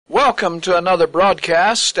Welcome to another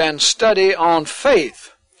broadcast and study on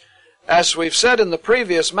faith. As we've said in the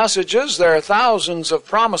previous messages, there are thousands of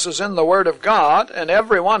promises in the Word of God, and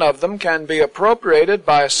every one of them can be appropriated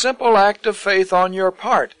by a simple act of faith on your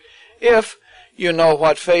part, if you know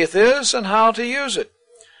what faith is and how to use it.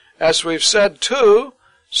 As we've said too,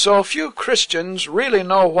 so few Christians really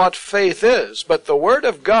know what faith is, but the Word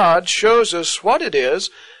of God shows us what it is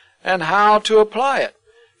and how to apply it.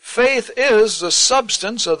 Faith is the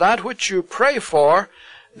substance of that which you pray for,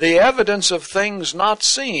 the evidence of things not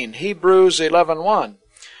seen. Hebrews 11:1.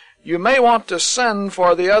 You may want to send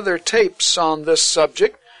for the other tapes on this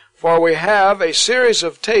subject, for we have a series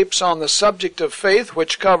of tapes on the subject of faith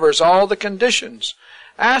which covers all the conditions.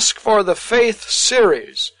 Ask for the faith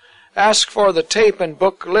series. Ask for the tape and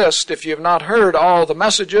book list if you've not heard all the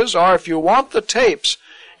messages, or if you want the tapes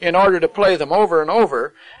in order to play them over and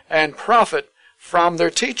over and profit from their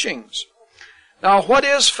teachings. Now, what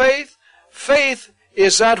is faith? Faith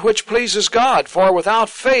is that which pleases God, for without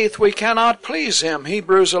faith we cannot please Him.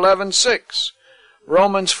 Hebrews 11:6.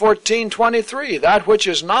 Romans 14:23. That which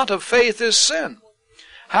is not of faith is sin.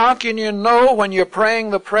 How can you know when you're praying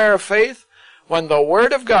the prayer of faith? When the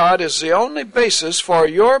Word of God is the only basis for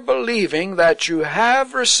your believing that you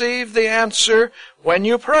have received the answer when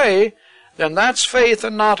you pray, then that's faith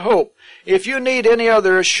and not hope. If you need any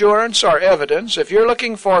other assurance or evidence, if you're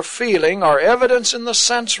looking for feeling or evidence in the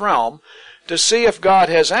sense realm to see if God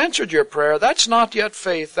has answered your prayer, that's not yet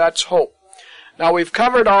faith, that's hope. Now, we've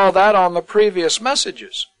covered all that on the previous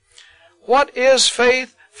messages. What is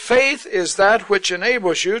faith? Faith is that which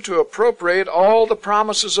enables you to appropriate all the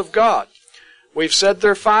promises of God. We've said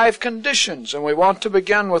there are 5 conditions, and we want to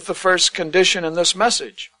begin with the first condition in this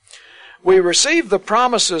message. We receive the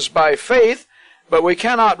promises by faith, but we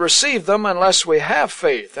cannot receive them unless we have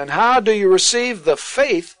faith. And how do you receive the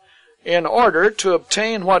faith in order to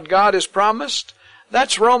obtain what God has promised?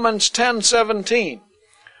 That's Romans 10:17.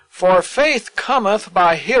 For faith cometh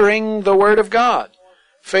by hearing the Word of God.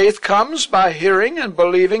 Faith comes by hearing and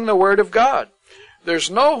believing the Word of God.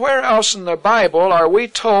 There's nowhere else in the Bible are we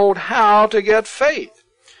told how to get faith.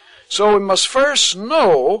 So we must first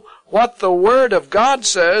know what the Word of God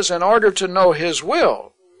says in order to know His will.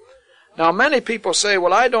 Now, many people say,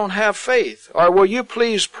 well, I don't have faith. Or will you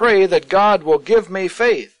please pray that God will give me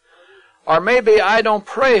faith? Or maybe I don't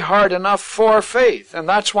pray hard enough for faith, and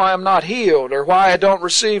that's why I'm not healed, or why I don't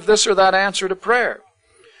receive this or that answer to prayer.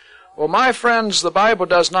 Well, my friends, the Bible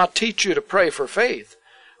does not teach you to pray for faith.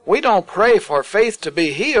 We don't pray for faith to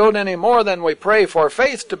be healed any more than we pray for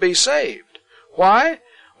faith to be saved. Why?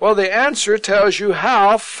 Well, the answer tells you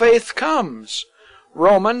how faith comes.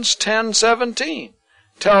 Romans 10:17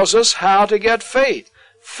 tells us how to get faith.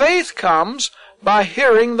 Faith comes by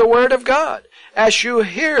hearing the Word of God. As you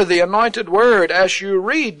hear the anointed Word, as you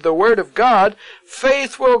read the Word of God,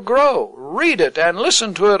 faith will grow. Read it and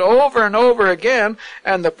listen to it over and over again,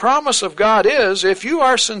 and the promise of God is, if you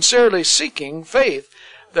are sincerely seeking faith,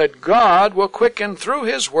 that God will quicken through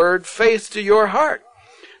His Word faith to your heart.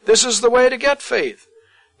 This is the way to get faith.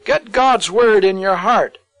 Get God's Word in your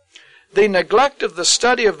heart. The neglect of the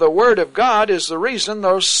study of the Word of God is the reason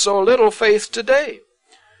there's so little faith today.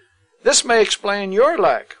 This may explain your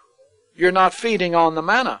lack. You're not feeding on the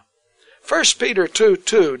manna. 1 Peter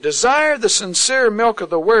 2:2, desire the sincere milk of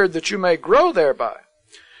the Word that you may grow thereby.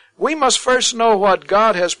 We must first know what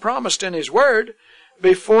God has promised in His Word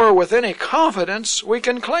before with any confidence we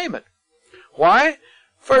can claim it. Why?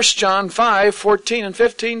 1 John 5:14 and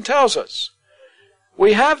 15 tells us,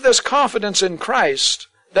 we have this confidence in Christ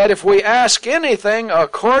that if we ask anything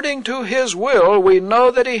according to His will, we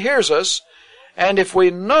know that He hears us. And if we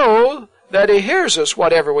know that He hears us,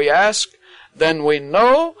 whatever we ask, then we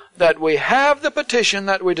know that we have the petition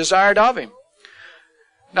that we desired of Him.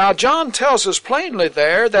 Now, John tells us plainly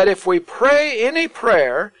there that if we pray any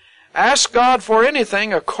prayer, ask God for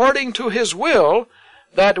anything according to His will,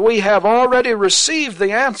 that we have already received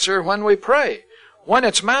the answer when we pray. When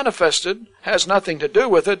it's manifested, has nothing to do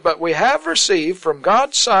with it, but we have received from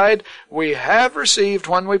God's side, we have received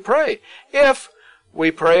when we pray, if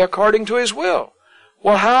we pray according to His will.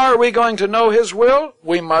 Well, how are we going to know His will?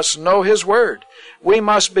 We must know His Word. We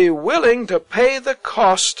must be willing to pay the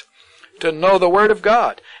cost to know the Word of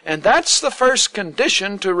God. And that's the first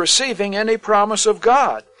condition to receiving any promise of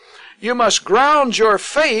God. You must ground your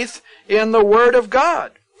faith in the Word of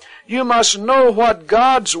God. You must know what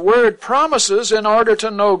God's Word promises in order to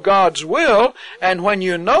know God's will, and when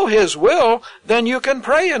you know His will, then you can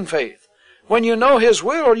pray in faith. When you know His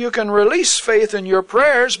will, you can release faith in your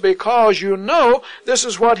prayers because you know this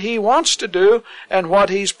is what He wants to do and what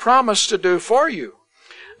He's promised to do for you.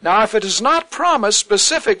 Now, if it is not promised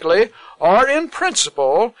specifically or in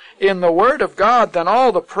principle in the Word of God, then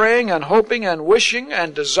all the praying and hoping and wishing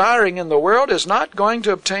and desiring in the world is not going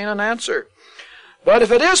to obtain an answer. But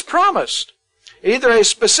if it is promised, either a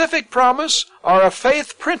specific promise or a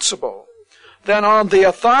faith principle, then on the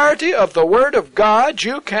authority of the Word of God,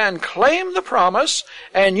 you can claim the promise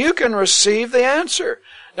and you can receive the answer.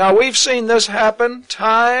 Now, we've seen this happen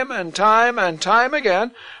time and time and time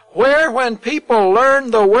again, where when people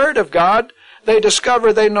learn the Word of God, they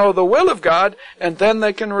discover they know the will of God, and then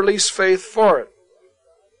they can release faith for it.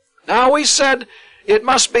 Now, we said it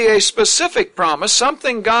must be a specific promise,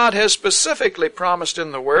 something God has specifically promised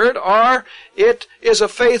in the Word, or it is a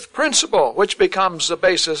faith principle, which becomes the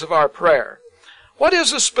basis of our prayer. What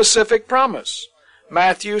is a specific promise?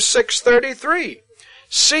 Matthew 6:33.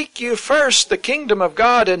 Seek you first the kingdom of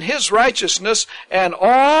God and His righteousness, and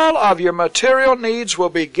all of your material needs will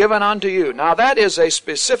be given unto you. Now that is a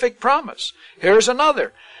specific promise. Here's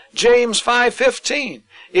another. James 5:15.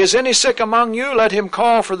 Is any sick among you? Let him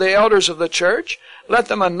call for the elders of the church. Let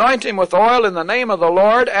them anoint him with oil in the name of the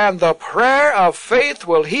Lord, and the prayer of faith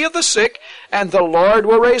will heal the sick, and the Lord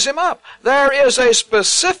will raise him up. There is a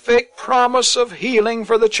specific promise of healing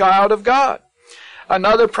for the child of God.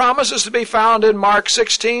 Another promise is to be found in Mark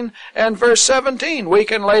 16 and verse 17. We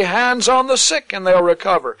can lay hands on the sick and they'll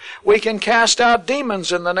recover. We can cast out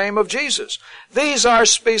demons in the name of Jesus. These are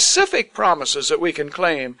specific promises that we can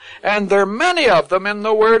claim, and there are many of them in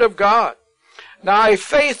the Word of God. Now, a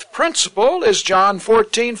faith principle is John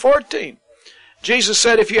 14:14. Jesus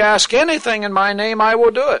said, if you ask anything in my name, I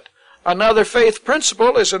will do it. Another faith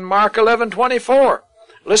principle is in Mark 11:24.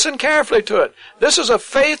 Listen carefully to it. This is a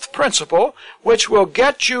faith principle which will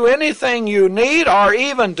get you anything you need or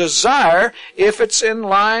even desire if it's in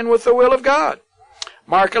line with the will of God.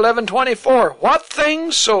 Mark 11:24. What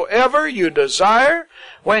things soever you desire,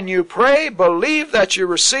 when you pray, believe that you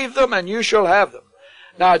receive them and you shall have them.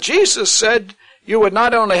 Now, Jesus said you would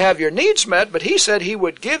not only have your needs met, but He said He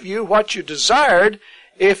would give you what you desired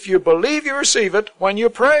if you believe you receive it when you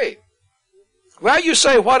pray. Well, you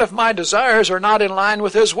say, what if my desires are not in line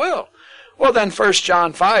with His will? Well, then 1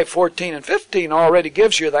 John 5:14 and 15 already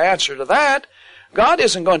gives you the answer to that. God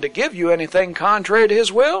isn't going to give you anything contrary to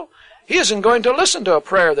His will. He isn't going to listen to a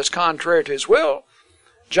prayer that's contrary to His will.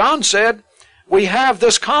 John said, we have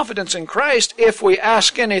this confidence in Christ. If we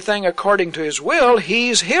ask anything according to His will,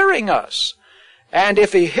 He's hearing us. And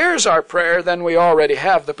if He hears our prayer, then we already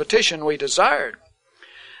have the petition we desired.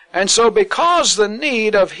 And so because the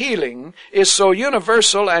need of healing is so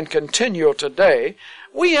universal and continual today,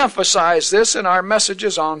 we emphasize this in our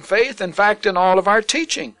messages on faith, in fact in all of our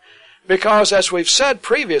teaching. Because as we've said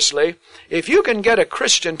previously, if you can get a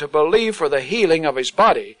Christian to believe for the healing of his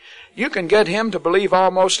body, you can get him to believe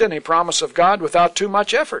almost any promise of God without too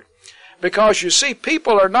much effort. Because you see,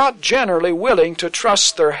 people are not generally willing to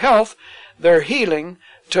trust their health, their healing,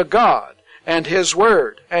 to God and His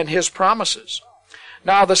Word and His promises.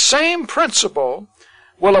 Now, the same principle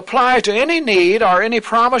will apply to any need or any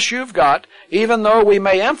promise you've got, even though we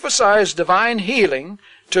may emphasize divine healing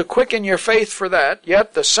to quicken your faith for that,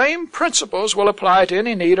 yet the same principles will apply to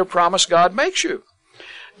any need or promise God makes you.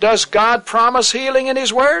 Does God promise healing in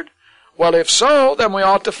His Word? Well, if so, then we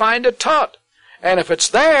ought to find it taught. And if it's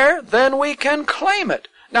there, then we can claim it.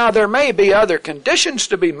 Now, there may be other conditions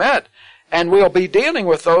to be met, and we'll be dealing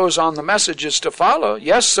with those on the messages to follow.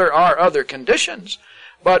 Yes, there are other conditions.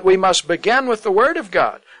 But we must begin with the Word of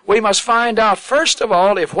God. We must find out, first of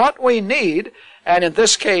all, if what we need, and in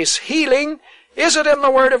this case healing, is it in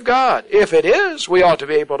the Word of God? If it is, we ought to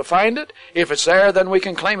be able to find it. If it's there, then we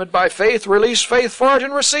can claim it by faith, release faith for it,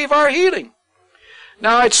 and receive our healing.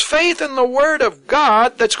 Now, it's faith in the Word of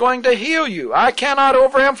God that's going to heal you. I cannot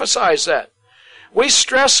overemphasize that. We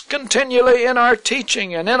stress continually in our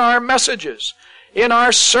teaching and in our messages, in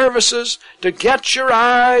our services, to get your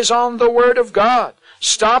eyes on the Word of God.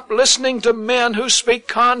 Stop listening to men who speak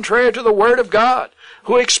contrary to the Word of God,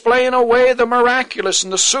 who explain away the miraculous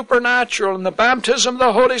and the supernatural and the baptism of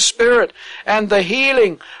the Holy Spirit and the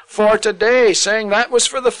healing for today, saying that was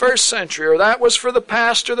for the first century or that was for the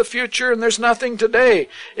past or the future, and there's nothing today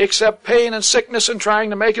except pain and sickness and trying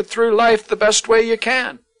to make it through life the best way you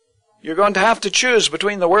can. You're going to have to choose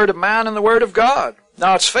between the Word of man and the Word of God.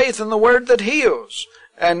 Now, it's faith in the Word that heals.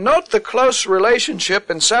 And note the close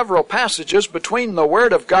relationship in several passages between the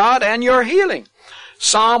Word of God and your healing.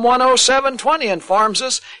 Psalm 107:20 informs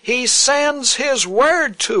us He sends His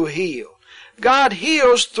Word to heal. God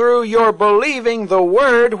heals through your believing the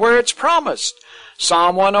Word where it's promised.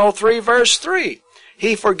 Psalm 103 verse 3.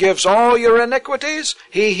 He forgives all your iniquities.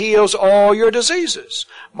 He heals all your diseases.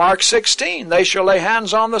 Mark 16, they shall lay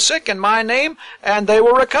hands on the sick in my name, and they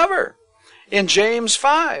will recover. In James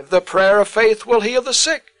 5, the prayer of faith will heal the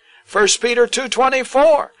sick. 1 Peter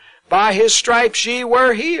 2:24, by his stripes ye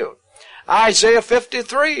were healed. Isaiah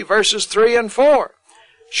 53, verses 3 and 4.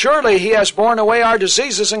 Surely he has borne away our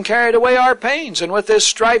diseases and carried away our pains, and with his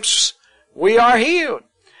stripes we are healed.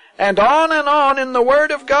 And on in the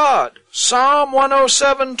Word of God. Psalm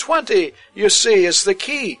 107:20, you see, is the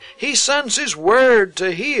key. He sends His Word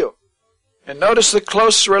to heal. And notice the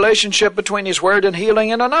close relationship between His Word and healing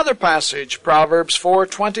in another passage, Proverbs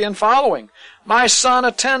 4:20 and following. My son,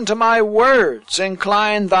 attend to my words,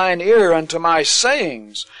 incline thine ear unto my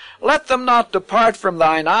sayings. Let them not depart from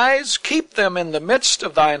thine eyes, keep them in the midst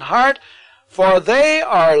of thine heart, for they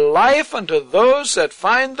are life unto those that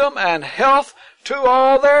find them, and health to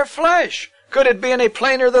all their flesh. Could it be any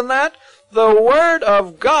plainer than that? The Word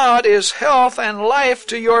of God is health and life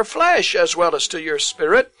to your flesh as well as to your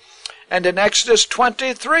spirit. And in Exodus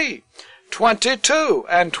 23, 22,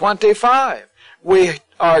 and 25, we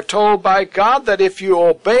are told by God that if you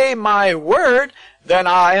obey my word, then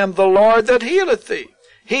I am the Lord that healeth thee.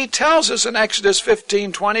 He tells us in Exodus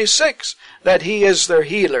 15:26 that He is their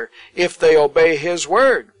healer if they obey His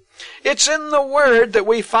word. It's in the Word that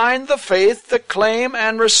we find the faith to claim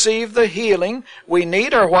and receive the healing we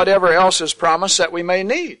need or whatever else is promised that we may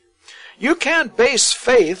need. You can't base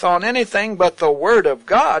faith on anything but the Word of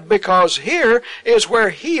God, because here is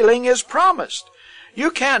where healing is promised. You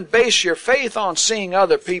can't base your faith on seeing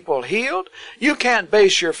other people healed. You can't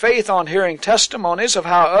base your faith on hearing testimonies of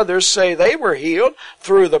how others say they were healed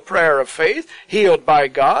through the prayer of faith, healed by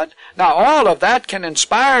God. Now, all of that can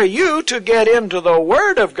inspire you to get into the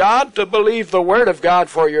Word of God, to believe the Word of God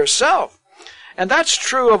for yourself. And that's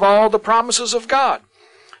true of all the promises of God.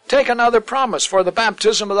 Take another promise for the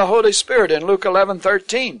baptism of the Holy Spirit in Luke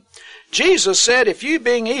 11:13. Jesus said, if you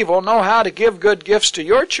being evil know how to give good gifts to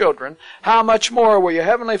your children, how much more will your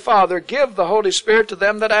Heavenly Father give the Holy Spirit to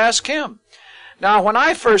them that ask Him? Now, when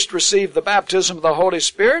I first received the baptism of the Holy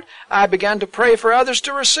Spirit, I began to pray for others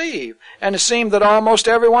to receive. And it seemed that almost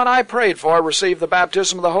everyone I prayed for received the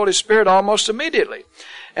baptism of the Holy Spirit almost immediately.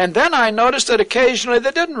 And then I noticed that occasionally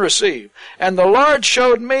they didn't receive. And the Lord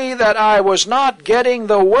showed me that I was not getting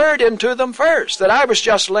the Word into them first, that I was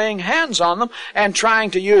just laying hands on them and trying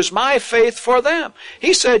to use my faith for them.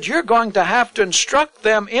 He said, you're going to have to instruct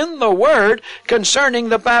them in the Word concerning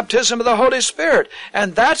the baptism of the Holy Spirit.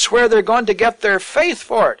 And that's where they're going to get their faith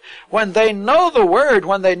for it. When they know the Word,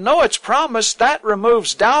 when they know its promise, that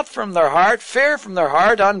removes doubt from their heart, fear from their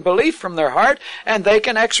heart, unbelief from their heart, and they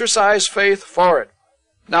can exercise faith for it.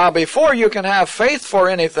 Now, before you can have faith for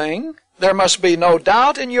anything, there must be no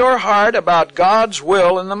doubt in your heart about God's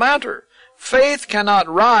will in the matter. Faith cannot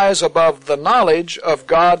rise above the knowledge of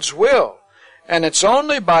God's will. And it's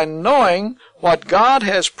only by knowing what God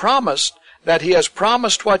has promised, that He has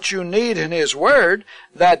promised what you need in His Word,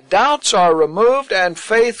 that doubts are removed and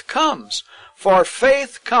faith comes. For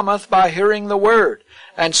faith cometh by hearing the Word.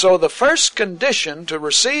 And so the first condition to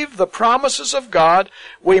receive the promises of God,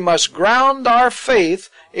 we must ground our faith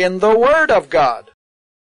in the Word of God.